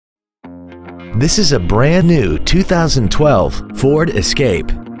This is a brand new 2012 Ford Escape.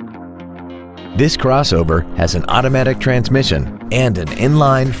 This crossover has an automatic transmission and an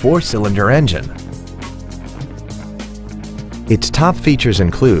inline four-cylinder engine. Its top features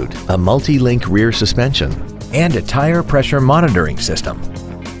include a multi-link rear suspension and a tire pressure monitoring system.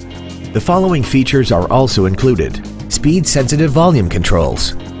 The following features are also included: speed-sensitive volume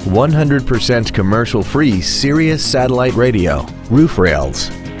controls, 100% commercial-free Sirius satellite radio, roof rails,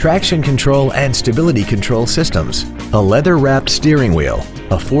 traction control and stability control systems, a leather-wrapped steering wheel,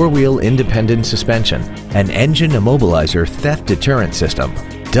 a four-wheel independent suspension, an engine immobilizer theft deterrent system,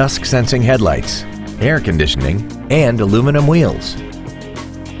 dusk-sensing headlights, air conditioning, and aluminum wheels.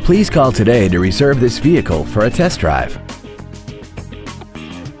 Please call today to reserve this vehicle for a test drive.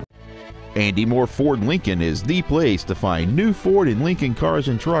 Andy Mohr Ford Lincoln is the place to find new Ford and Lincoln cars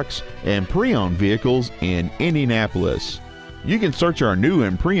and trucks and pre-owned vehicles in Indianapolis. You can search our new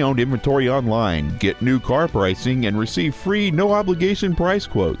and pre-owned inventory online, get new car pricing, and receive free no-obligation price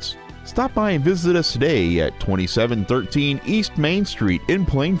quotes. Stop by and visit us today at 2713 East Main Street in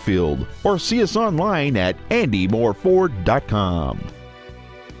Plainfield, or see us online at andymohrford.com.